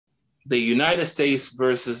The United States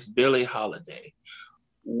versus Billie Holiday.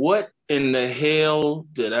 What in the hell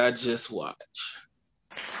did I just watch?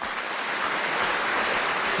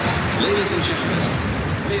 Ladies and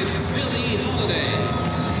gentlemen, Miss Billie Holiday.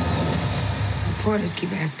 Reporters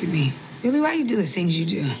keep asking me, Billie, why you do the things you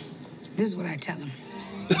do? This is what I tell them.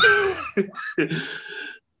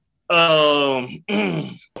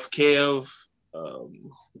 Kev,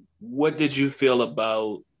 what did you feel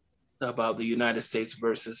about the United States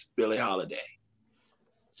versus Billie Holiday?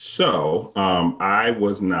 So I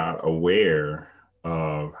was not aware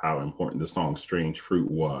of how important the song "Strange Fruit"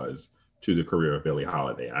 was to the career of Billie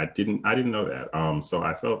Holiday. I didn't know that. So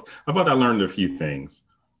I felt I learned a few things.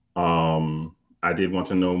 I did want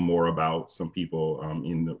to know more about some people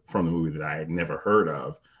from the movie that I had never heard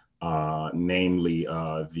of, namely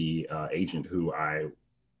the agent who I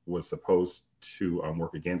was supposed to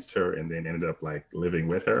work against her and then ended up like living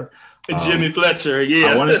with her. Jimmy Fletcher, yeah.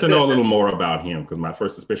 I wanted to know a little more about him because my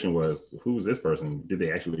first suspicion was, who's this person? Did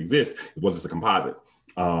they actually exist? Was this a composite?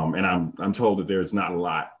 And I'm told that there's not a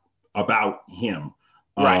lot about him.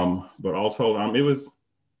 Right. But all told, it was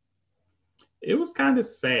kind of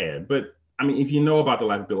sad. But I mean, if you know about the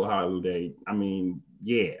life of Billie Holiday, I mean,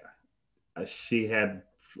 yeah, she had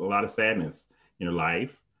a lot of sadness in her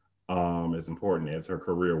life. As important as her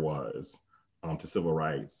career was to civil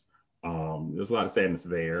rights. There's a lot of sadness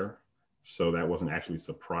there. So that wasn't actually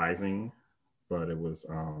surprising, but it was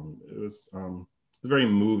a very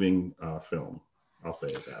moving film. I'll say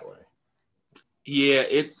it that way. Yeah,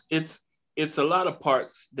 it's a lot of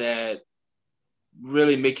parts that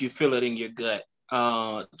really make you feel it in your gut.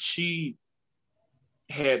 She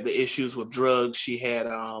had the issues with drugs. She had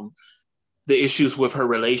the issues with her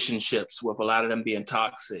relationships, with a lot of them being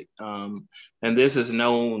toxic. And this is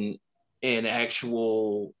known in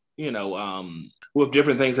actual, with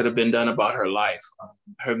different things that have been done about her life.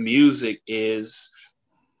 Her music is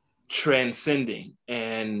transcending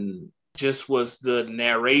and just was the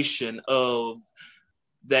narration of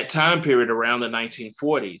that time period around the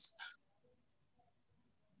 1940s.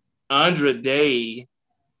 Andra Day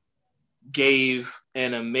gave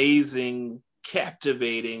an amazing,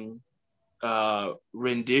 captivating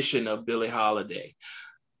rendition of Billie Holiday.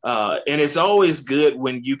 And it's always good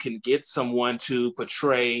when you can get someone to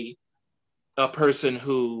portray a person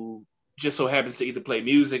who just so happens to either play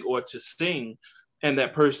music or to sing, and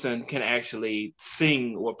that person can actually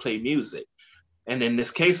sing or play music. And in this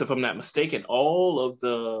case, if I'm not mistaken, all of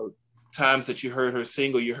the times that you heard her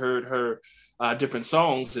sing or you heard her different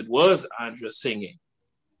songs, it was Andra singing.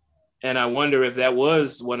 And I wonder if that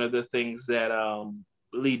was one of the things that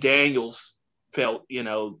Lee Daniels felt,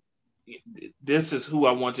 this is who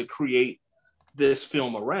I want to create this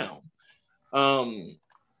film around.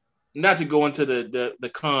 Not to go into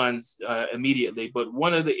the cons immediately, but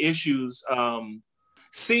one of the issues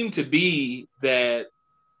seemed to be that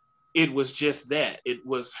it was just that. It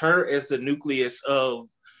was her as the nucleus of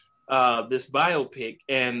this biopic,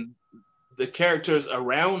 and the characters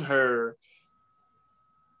around her,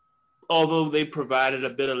 although they provided a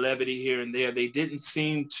bit of levity here and there, they didn't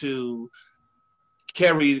seem to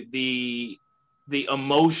carry the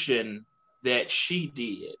emotion that she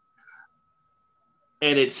did.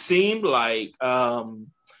 And it seemed like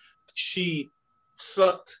she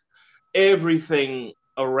sucked everything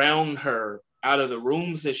around her out of the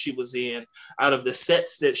rooms that she was in, out of the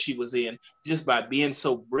sets that she was in, just by being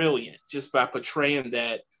so brilliant, just by portraying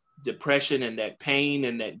that depression and that pain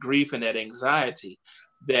and that grief and that anxiety,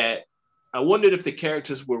 that I wondered if the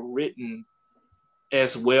characters were written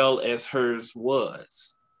as well as hers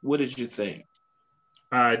was. What did you think?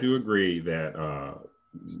 I do agree that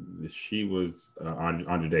she was,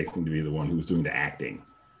 Andra Day seemed to be the one who was doing the acting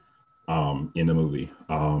in the movie,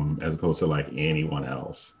 as opposed to like anyone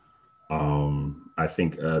else. I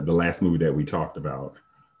think the last movie that we talked about,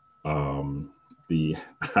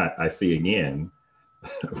 I See Again,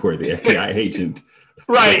 where the FBI agent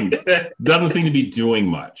right doesn't seem to be doing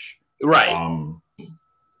much. Right.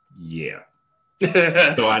 Yeah.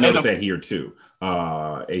 So I noticed that here too.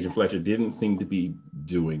 Agent Fletcher didn't seem to be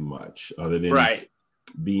doing much other than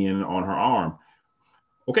being on her arm.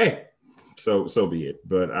 Okay, so be it.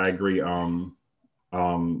 But I agree.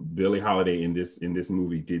 Billie Holiday in this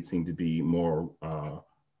movie did seem to be more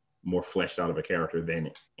fleshed out of a character than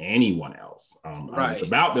anyone else. It's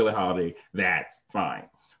about Billie Holiday. That's fine,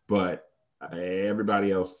 but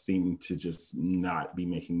everybody else seemed to just not be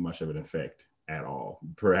making much of an effect at all.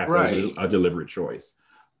 Perhaps it was a deliberate choice.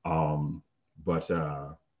 But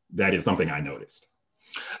that is something I noticed.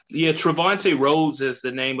 Yeah, Trevante Rhodes is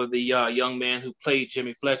the name of the young man who played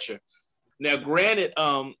Jimmy Fletcher. Now, granted,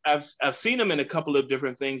 I've seen him in a couple of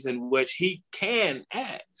different things in which he can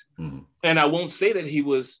act, and I won't say that he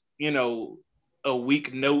was, a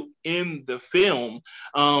weak note in the film.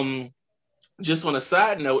 Just on a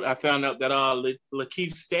side note, I found out that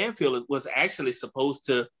Lakeith Stanfield was actually supposed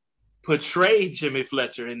to portray Jimmy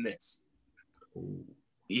Fletcher in this.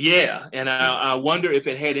 Yeah, and I wonder if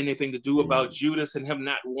it had anything to do about Judas and him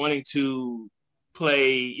not wanting to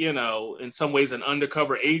play, in some ways an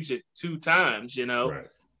undercover agent 2 times, Right.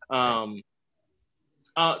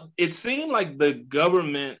 It seemed like the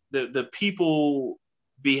government, the people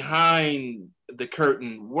behind the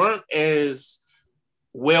curtain weren't as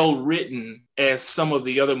well written as some of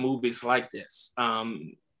the other movies like this.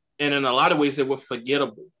 And in a lot of ways they were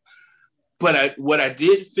forgettable. But what I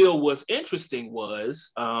did feel was interesting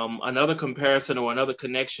was another comparison or another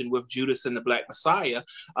connection with Judas and the Black Messiah.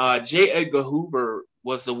 J. Edgar Hoover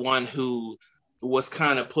was the one who was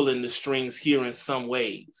kind of pulling the strings here in some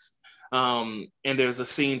ways. And there's a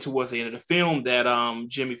scene towards the end of the film that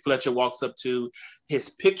Jimmy Fletcher walks up to his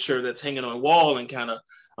picture that's hanging on the wall and kind of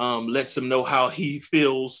lets him know how he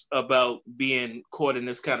feels about being caught in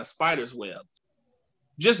this kind of spider's web.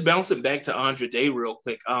 Just bouncing back to Andra Day real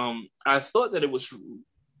quick, I thought that it was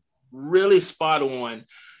really spot on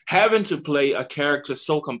having to play a character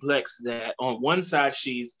so complex that on one side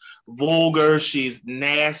she's vulgar, she's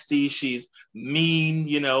nasty, she's mean,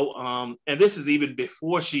 and this is even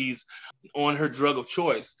before she's on her drug of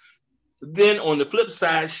choice. Then on the flip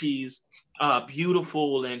side, she's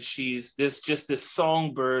beautiful and she's this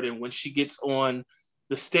songbird, and when she gets on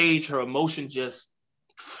the stage, her emotion just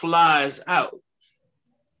flies out.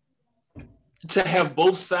 To have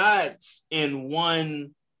both sides in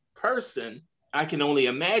one person, I can only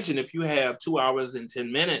imagine if you have 2 hours and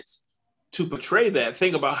 10 minutes to portray that.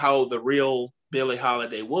 Think about how the real Billie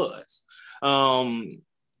Holiday was.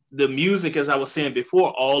 The music, as I was saying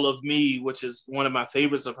before, All of Me, which is one of my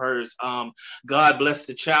favorites of hers, God Bless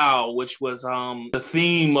the Child, which was the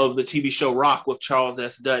theme of the TV show Rock with Charles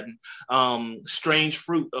S. Dutton, Strange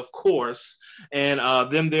Fruit, of course, and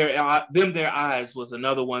Them Their Eyes was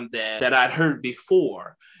another one that I'd heard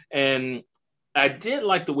before. And I did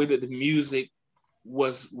like the way that the music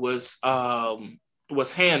was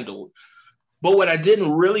handled. But what I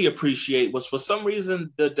didn't really appreciate was, for some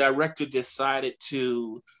reason, the director decided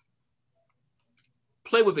to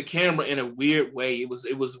play with the camera in a weird way. It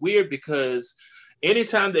was weird because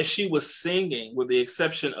anytime that she was singing, with the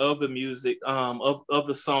exception of the music of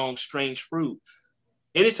the song Strange Fruit,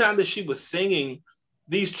 anytime that she was singing,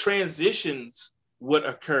 these transitions would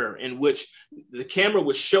occur in which the camera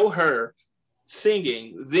would show her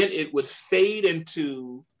singing, then it would fade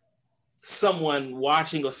into someone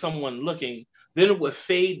watching or someone looking, then it would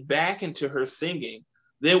fade back into her singing,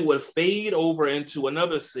 then it would fade over into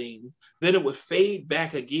another scene, then it would fade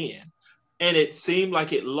back again. And it seemed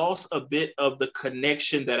like it lost a bit of the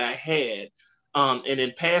connection that I had. And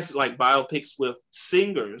in past biopics with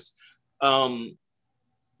singers,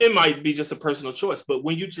 it might be just a personal choice, but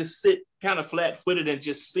when you just sit kind of flat-footed and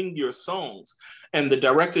just sing your songs and the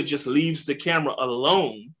director just leaves the camera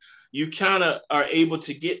alone, you kind of are able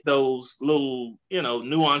to get those little,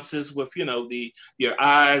 nuances with, your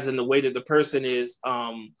eyes and the way that the person is,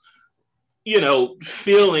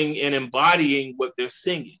 feeling and embodying what they're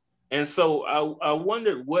singing. And so I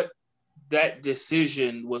wondered what that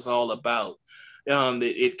decision was all about.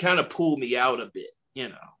 It kind of pulled me out a bit,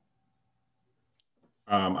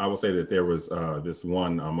 I will say that there was this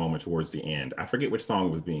one moment towards the end. I forget which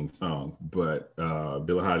song was being sung, but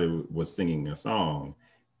Billie Holiday was singing a song,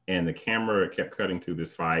 and the camera kept cutting to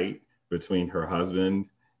this fight between her husband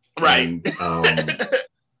and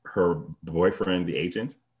her boyfriend, the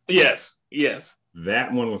agent. Yes.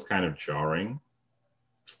 That one was kind of jarring.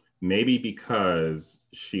 Maybe because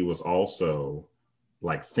she was also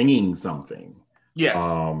singing something. Yes.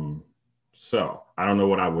 So I don't know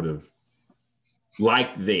what I would have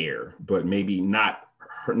liked there, but maybe not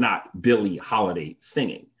Billie Holiday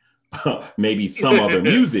singing. Maybe some other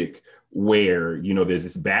music where there's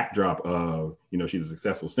this backdrop of she's a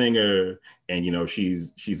successful singer and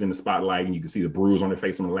she's in the spotlight and you can see the bruise on her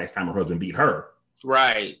face from the last time her husband beat her.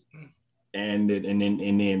 Right. And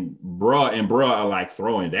then bruh are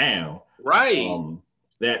throwing down. Right.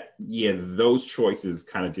 Those choices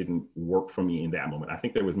kind of didn't work for me in that moment. I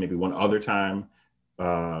think there was maybe one other time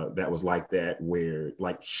that was like that, where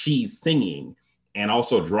she's singing and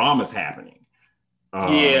also drama's happening.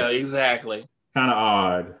 Yeah, exactly. Kind of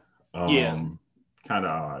odd. Kind of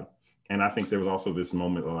odd. And I think there was also this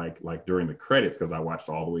moment like during the credits, because I watched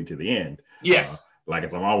all the way to the end. Yes. Like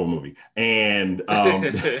it's a Marvel movie. And I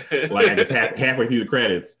guess halfway through the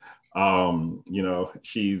credits, You know,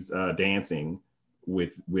 she's dancing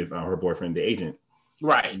with her boyfriend, the agent.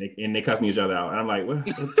 Right. And they cussing each other out. And I'm like,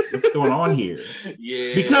 what's going on here?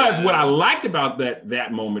 Yeah. Because what I liked about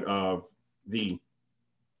that moment of the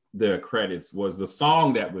credits was the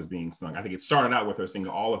song that was being sung. I think it started out with her singing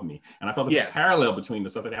All of Me. And I felt there's a parallel between the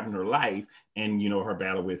stuff that happened in her life and, you know, her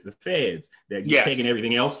battle with the feds, that you're taking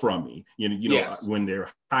everything else from me. You know, when they're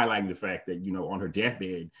highlighting the fact that, you know, on her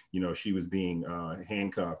deathbed, you know, she was being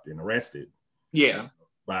handcuffed and arrested. Yeah.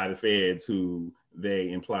 By the feds, who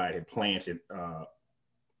they implied had planted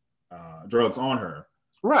drugs on her.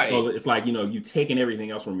 Right. So it's like, you know, you taking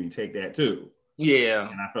everything else from me, take that too. Yeah.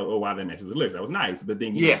 And I felt, oh wow, that matches the lyrics. That was nice. But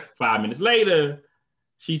then, you know, 5 minutes later,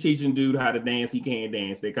 she teaching dude how to dance. He can't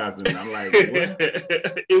dance. They constantly. I'm like,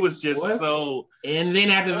 what? It was just so. And then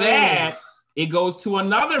after that, it goes to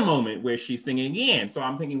another moment where she's singing again. So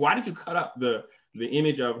I'm thinking, why did you cut up the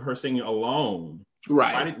image of her singing alone?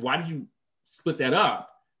 Right. Why did you split that up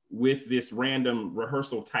with this random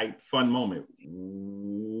rehearsal type fun moment?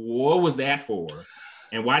 What was that for?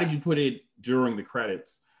 And why did you put it during the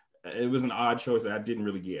credits? It was an odd choice that I didn't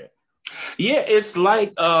really get. Yeah, it's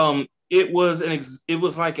like it was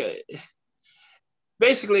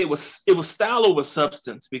basically it was style over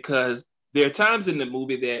substance, because there are times in the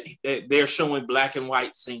movie that they're showing black and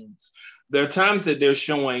white scenes. There are times that they're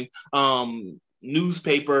showing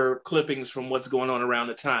newspaper clippings from what's going on around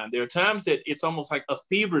the time. There are times that it's almost like a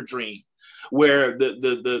fever dream, where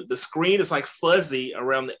the screen is like fuzzy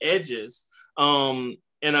around the edges. And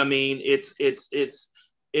I mean,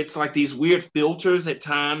 it's like these weird filters at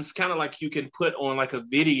times, kind of like you can put on like a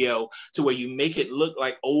video to where you make it look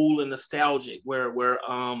like old and nostalgic, where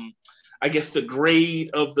I guess the grade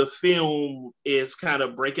of the film is kind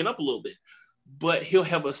of breaking up a little bit. But he'll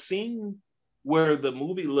have a scene where the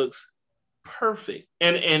movie looks perfect,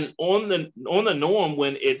 and on the norm,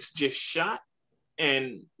 when it's just shot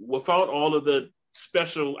and without all of the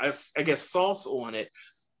special, I guess, sauce on it,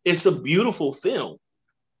 it's a beautiful film.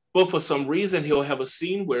 But for some reason, he'll have a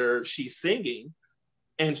scene where she's singing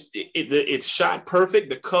and it's shot perfect.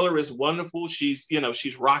 The color is wonderful. She's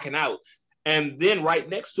rocking out. And then right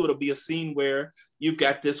next to it will be a scene where you've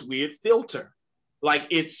got this weird filter. Like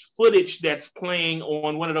it's footage that's playing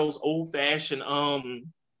on one of those old fashioned,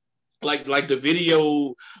 like the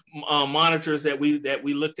video monitors that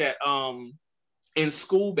we looked at in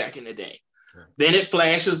school back in the day. Then it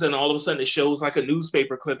flashes and all of a sudden it shows like a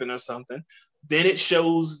newspaper clipping or something. Then it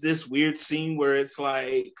shows this weird scene where it's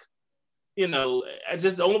like, you know,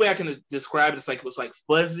 the only way I can describe it is like it was like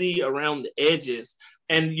fuzzy around the edges,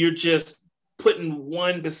 and you're just putting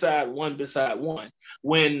one beside one,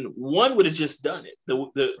 when one would have just done it.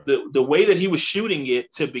 The way that he was shooting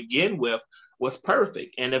it to begin with was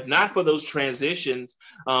perfect. And if not for those transitions,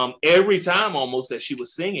 every time almost that she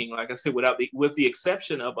was singing, like I said, with the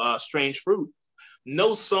exception of Strange Fruit,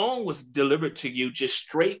 no song was delivered to you just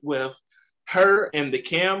straight with her and the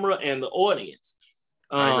camera and the audience.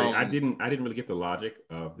 I didn't really get the logic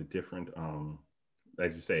of the different,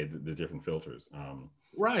 as you say, the different filters,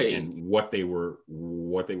 right, and what they were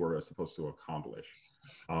supposed to accomplish.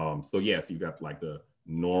 So yes, you've got like the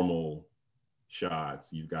normal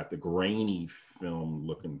shots, you've got the grainy film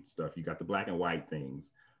looking stuff, you got the black and white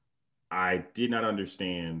things. I did not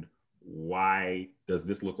understand, why does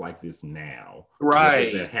this look like this now? Right. What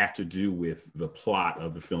does that have to do with the plot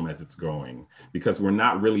of the film as it's going? Because we're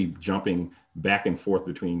not really jumping back and forth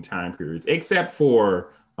between time periods, except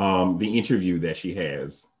for the interview that she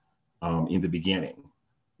has in the beginning.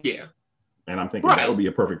 Yeah. And I'm thinking that would be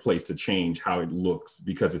a perfect place to change how it looks,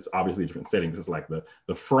 because it's obviously a different setting. This is like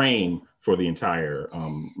the frame for the entire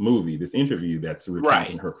movie, this interview that's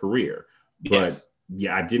recounting her career. But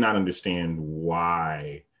yeah, I did not understand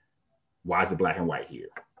why is it black and white here?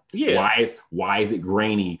 Yeah. Why is it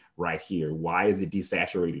grainy right here? Why is it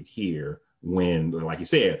desaturated here? When, like you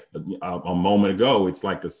said a moment ago, it's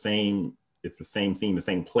like the same scene, the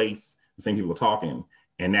same place, the same people talking,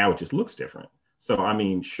 and now it just looks different. So I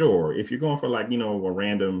mean, sure, if you're going for like, you know, a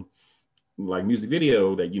random like music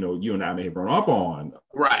video that, you know, you and I may have grown up on,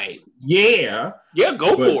 right? Yeah,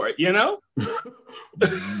 go for it, you know.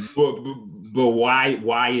 but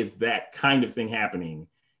why is that kind of thing happening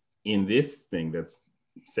in this thing that's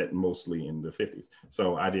set mostly in the 50s?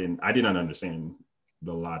 So I did not understand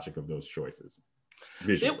the logic of those choices.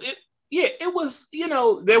 It was, you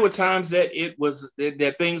know, there were times that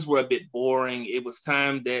that things were a bit boring. It was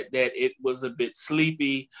time that it was a bit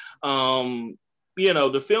sleepy. You know,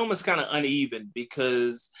 the film is kind of uneven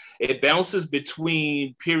because it bounces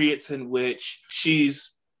between periods in which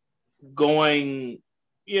she's going,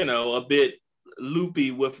 you know, a bit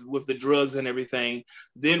loopy with the drugs and everything,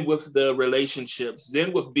 then with the relationships,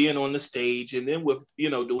 then with being on the stage, and then with,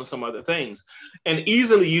 doing some other things. And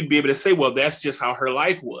easily you'd be able to say, well, that's just how her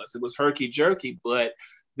life was. It was herky jerky. But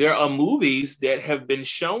there are movies that have been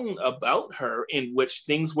shown about her in which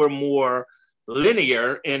things were more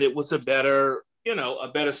linear, and it was a better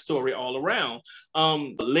story all around.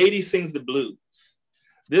 Lady Sings the Blues.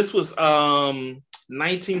 This was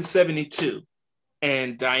 1972,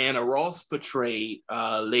 and Diana Ross portrayed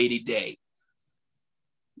Lady Day.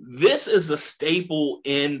 This is a staple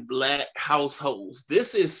in Black households.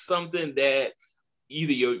 This is something that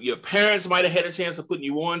either your parents might have had a chance of putting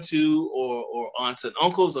you on to, or aunts and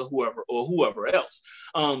uncles, or whoever else.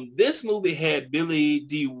 This movie had Billy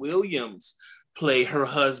D. Williams play her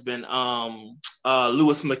husband,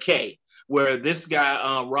 Louis McKay, where this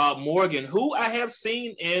guy, Rob Morgan, who I have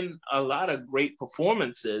seen in a lot of great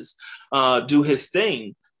performances, do his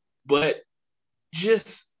thing. But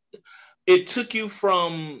just, it took you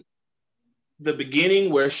from the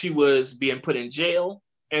beginning where she was being put in jail,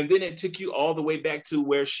 and then it took you all the way back to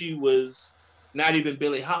where she was not even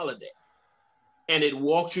Billie Holiday. And it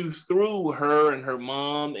walked you through her and her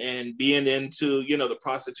mom and being into, the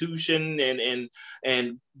prostitution and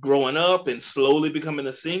growing up and slowly becoming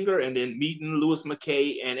a singer, and then meeting Louis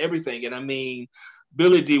McKay and everything. And I mean,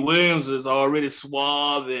 Billy D. Williams is already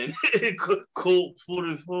suave and cold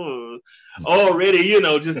already,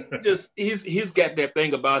 just he's got that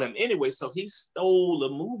thing about him anyway. So he stole the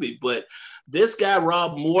movie, but this guy,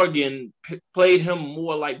 Rob Morgan, played him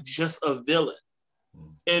more like just a villain,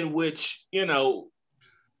 in which, you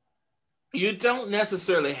don't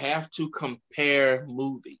necessarily have to compare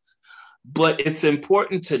movies, but it's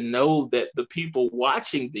important to know that the people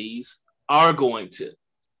watching these are going to,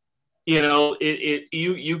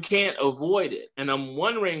 you can't avoid it. And I'm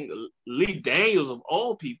wondering, Lee Daniels of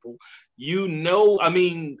all people, Lady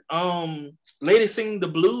Singing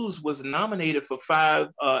the Blues was nominated for 5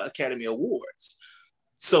 Academy Awards.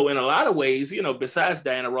 So in a lot of ways, besides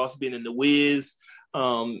Diana Ross being in The Wiz,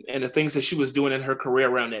 and the things that she was doing in her career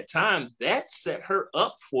around that time, that set her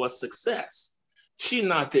up for success. She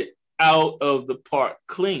knocked it out of the park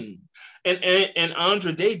clean. And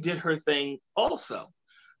Andra Day did her thing also.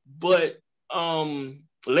 But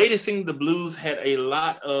Lady Sing the Blues had a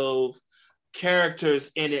lot of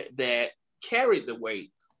characters in it that carried the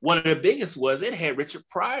weight. One of the biggest was it had Richard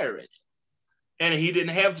Pryor in it. And he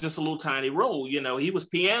didn't have just a little tiny role. He was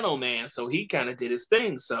Piano Man, so he kind of did his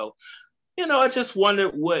thing. So, I just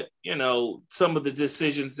wondered what, some of the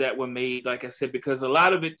decisions that were made, like I said, because a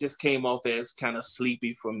lot of it just came off as kind of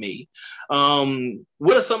sleepy for me.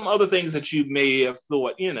 What are some other things that you may have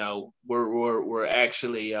thought, were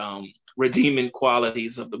actually redeeming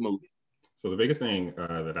qualities of the movie? So the biggest thing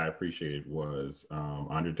that I appreciated was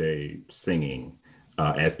Andra Day singing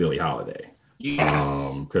as Billie Holiday.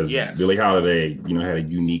 Yes. Because Billie Holiday, had a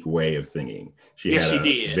unique way of singing. She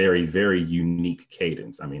did. Very, very unique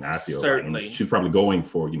cadence. I mean, I feel certainly like she's probably going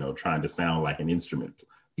for, trying to sound like an instrument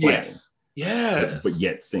playing, but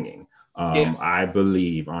yet singing. I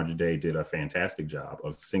believe Andra Day did a fantastic job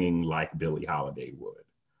of singing like Billie Holiday would.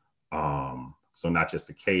 So not just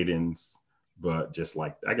the cadence, but just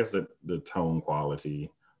like, I guess the tone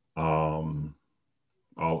quality, all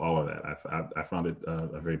of that. I found it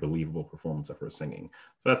a very believable performance of her singing.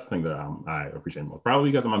 So that's the thing that I appreciate most. Probably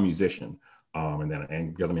because I'm a musician,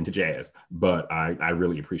 and because I'm into jazz. But I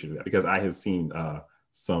really appreciated that, because I have seen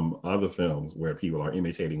some other films where people are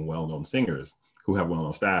imitating well-known singers who have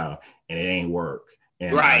well-known style, and it ain't work.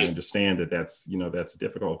 And I understand that that's a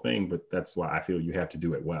difficult thing, but that's why I feel you have to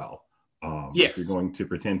do it well. If you're going to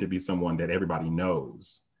pretend to be someone that everybody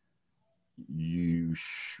knows,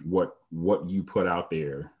 what you put out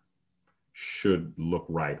there should look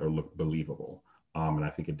right or look believable, and I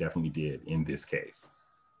think it definitely did in this case.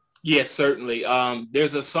 Yes, certainly.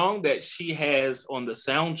 There's a song that she has on the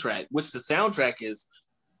soundtrack, which the soundtrack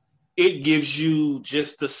it gives you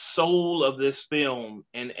just the soul of this film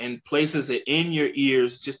and places it in your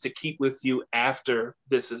ears just to keep with you after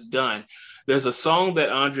this is done. There's a song that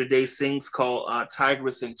Andra Day sings called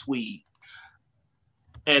Tigress in Tweed.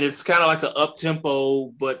 And it's kind of like an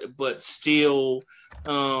up-tempo, but still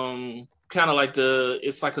kind of like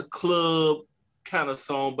it's like a club kind of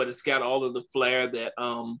song, but it's got all of the flair that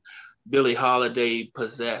Billie Holiday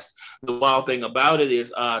possessed. The wild thing about it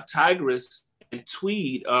is Tigress and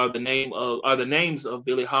Tweed are the names of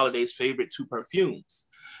Billie Holiday's favorite 2 perfumes.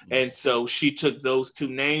 And so she took those 2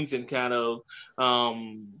 names and kind of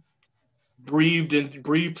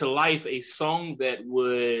breathed to life a song that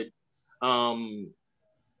would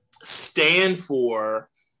stand for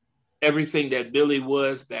everything that Billie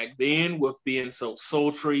was back then, with being so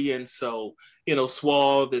sultry and so,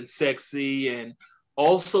 suave and sexy, and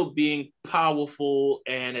also being powerful,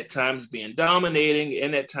 and at times being dominating,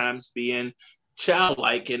 and at times being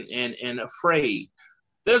childlike and afraid.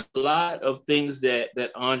 There's a lot of things that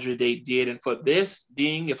Andra Day did, and for this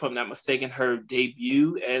being, if I'm not mistaken, her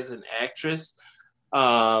debut as an actress,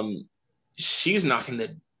 she's knocking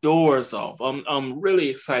the doors off. I'm really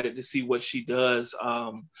excited to see what she does,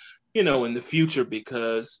 in the future,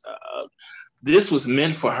 because this was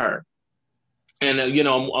meant for her, and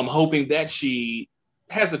I'm hoping that she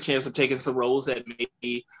has a chance of taking some roles that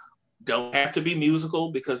maybe don't have to be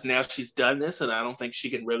musical, because now she's done this, and I don't think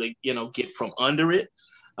she can really, get from under it.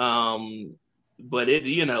 But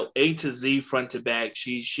it, A to Z, front to back,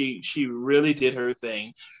 she really did her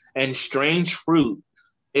thing. And Strange Fruit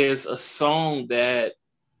is a song that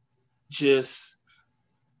just,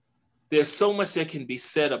 there's so much that can be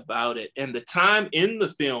said about it. And the time in the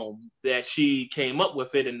film that she came up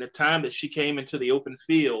with it, and the time that she came into the open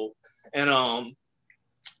field and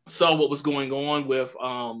saw what was going on with,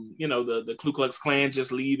 the Ku Klux Klan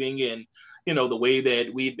just leaving, and, the way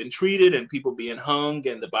that we'd been treated, and people being hung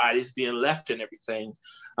and the bodies being left and everything.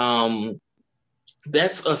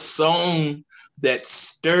 That's a song that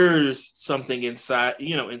stirs something inside,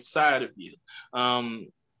 inside of you.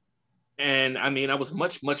 And I mean, I was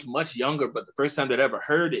much, much, much younger, but the first time that I ever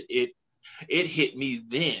heard it, it hit me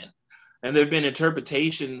then. And there have been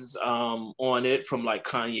interpretations on it from like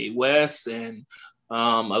Kanye West and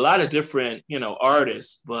a lot of different,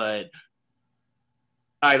 artists, but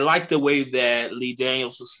I like the way that Lee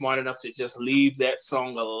Daniels was smart enough to just leave that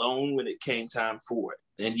song alone when it came time for it.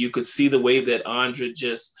 And you could see the way that Andra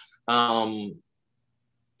just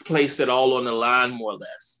placed it all on the line, more or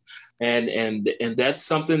less. And that's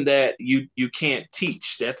something that you can't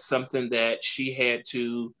teach. That's something that she had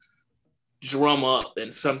to drum up,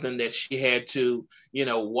 and something that she had to,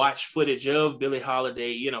 watch footage of Billie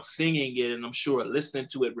Holiday, singing it, and I'm sure listening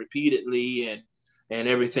to it repeatedly and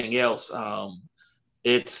everything else.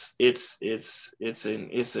 It's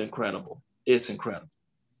incredible. It's incredible.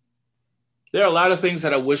 There are a lot of things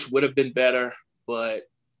that I wish would have been better, but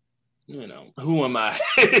who am I?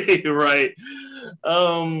 Right.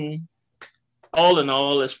 All in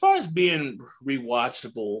all, as far as being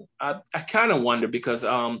rewatchable, I kind of wonder, because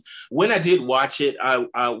when I did watch it,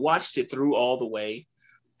 I watched it through all the way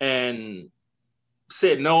and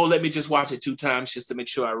said, no, let me just watch it 2 times just to make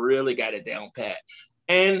sure I really got it down pat.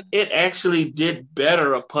 And it actually did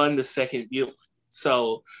better upon the second viewing.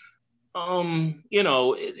 So,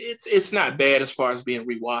 it's not bad as far as being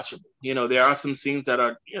rewatchable. There are some scenes that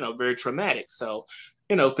are, very traumatic. So,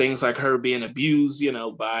 things like her being abused,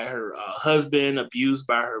 by her husband, abused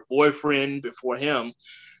by her boyfriend before him,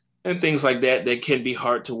 and things like that, that can be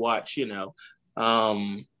hard to watch,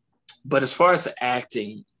 But as far as the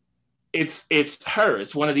acting, it's her.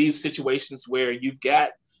 It's one of these situations where you've got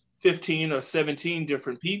 15 or 17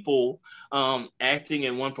 different people acting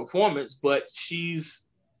in one performance, but she's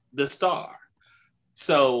the star.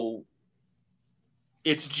 So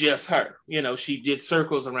it's just her. She did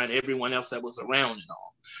circles around everyone else that was around and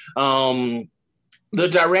all. The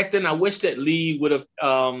directing, I wish that Lee would have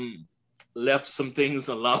left some things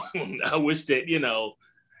alone. I wish that,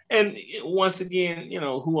 and once again,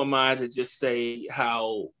 who am I to just say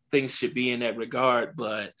how things should be in that regard?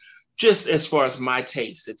 But just as far as my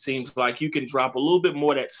taste, it seems like you can drop a little bit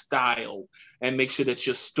more of that style and make sure that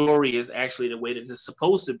your story is actually the way that it's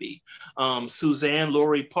supposed to be. Suzanne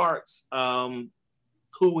Laurie Parks,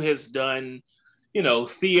 who has done,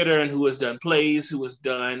 theater, and who has done plays, who has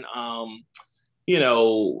done,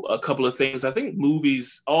 a couple of things. I think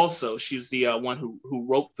movies also. She's the one who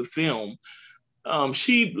wrote the film.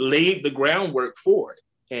 She laid the groundwork for it.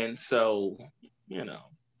 And so,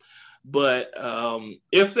 but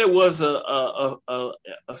if there was a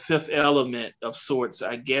fifth element of sorts,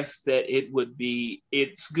 I guess that it would be,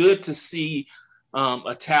 it's good to see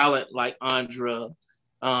a talent like Andra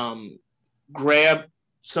grab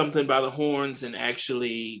something by the horns and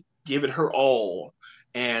actually give it her all,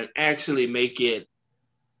 and actually make it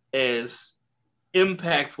as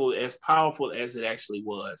impactful, as powerful as it actually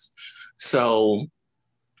was. So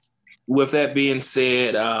with that being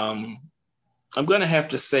said, I'm going to have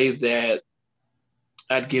to say that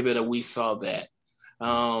I'd give it a we saw that.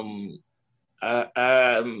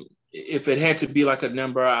 If it had to be like a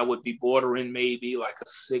number, I would be bordering maybe like a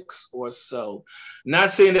 6 or so.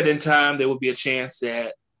 Not saying that in time there would be a chance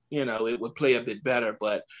that, it would play a bit better,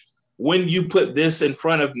 but when you put this in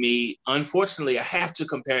front of me, unfortunately, I have to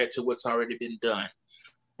compare it to what's already been done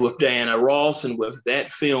with Diana Ross, and with that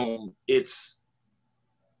film, it's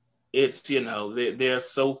It's, you know, they're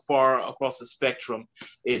so far across the spectrum.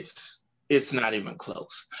 It's not even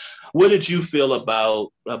close. What did you feel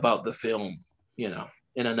about the film, you know,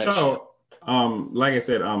 in a nutshell? So, like I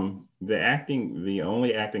said, the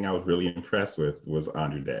only acting I was really impressed with was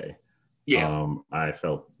Andra Day. Yeah. I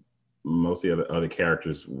felt most of the other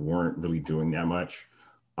characters weren't really doing that much.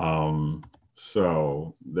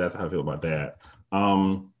 So that's how I feel about that.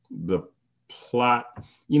 The plot,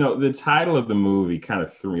 you know, the title of the movie kind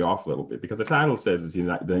of threw me off a little bit because the title says it's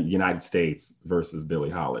the United States versus Billie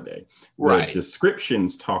Holiday. Right. The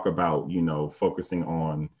descriptions talk about, you know, focusing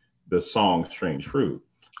on the song Strange Fruit.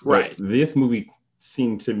 Right. But this movie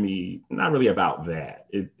seemed to me not really about that.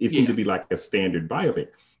 It seemed to be like a standard biopic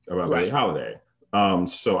about Billie Holiday.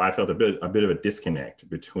 So I felt a bit of a disconnect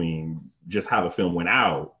between just how the film went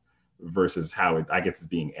out versus how I guess it's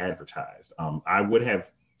being advertised. I would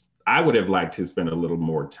have liked to spend a little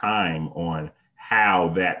more time on how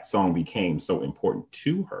that song became so important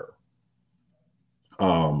to her.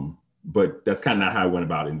 But that's kind of not how I went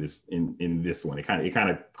about in this one. It kind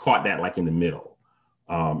of caught that like in the middle.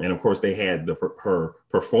 And of course they had her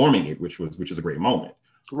performing it, which is a great moment.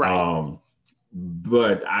 Right.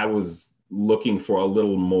 But I was looking for a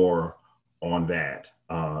little more on that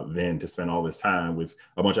than to spend all this time with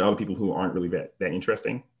a bunch of other people who aren't really that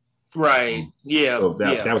interesting. Right. Yeah. So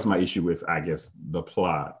that was my issue with, I guess, the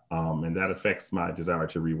plot. And that affects my desire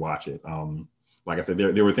to rewatch it. Like I said,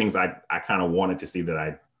 there were things I kind of wanted to see that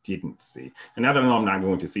I didn't see. And now that I know I'm not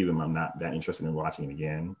going to see them, I'm not that interested in watching it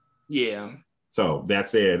again. Yeah. So that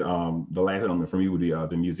said, the last element for me would be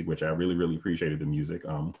the music, which I really, really appreciated the music.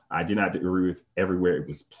 I did not agree with everywhere it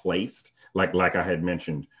was placed. Like I had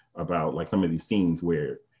mentioned about like some of these scenes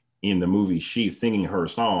where in the movie she's singing her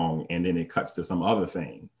song and then it cuts to some other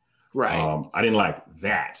thing. Right. I didn't like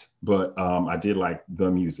that, but I did like the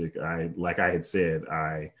music. Like I had said,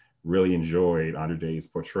 I really enjoyed Andra Day's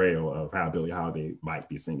portrayal of how Billie Holiday might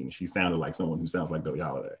be singing. She sounded like someone who sounds like Billie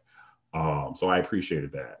Holiday. So I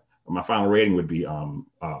appreciated that. My final rating would be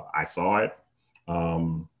I saw it. I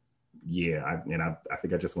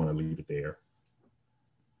think I just want to leave it there.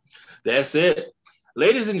 That's it.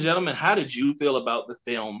 Ladies and gentlemen, how did you feel about the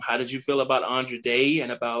film? How did you feel about Andra Day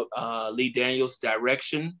and about Lee Daniels'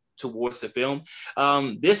 direction towards the film?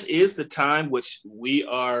 This is the time which we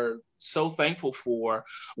are so thankful for,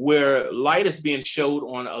 where light is being showed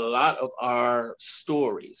on a lot of our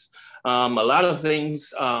stories. A lot of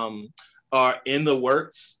things are in the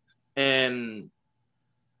works. And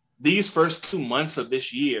these first 2 months of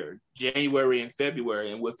this year, January and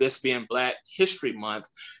February, and with this being Black History Month,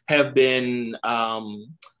 have been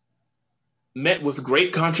met with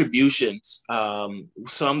great contributions,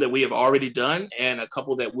 some that we have already done and a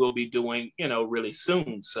couple that we'll be doing, you know, really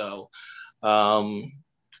soon. So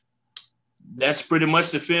that's pretty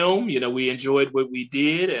much the film. You know, we enjoyed what we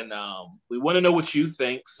did, and we want to know what you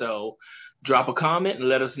think. So drop a comment and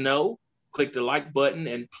let us know. Click the like button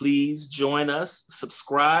and please join us,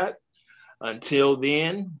 subscribe. Until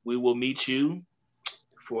then, we will meet you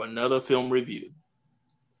for another film review.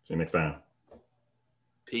 See you next time.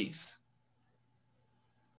 Peace.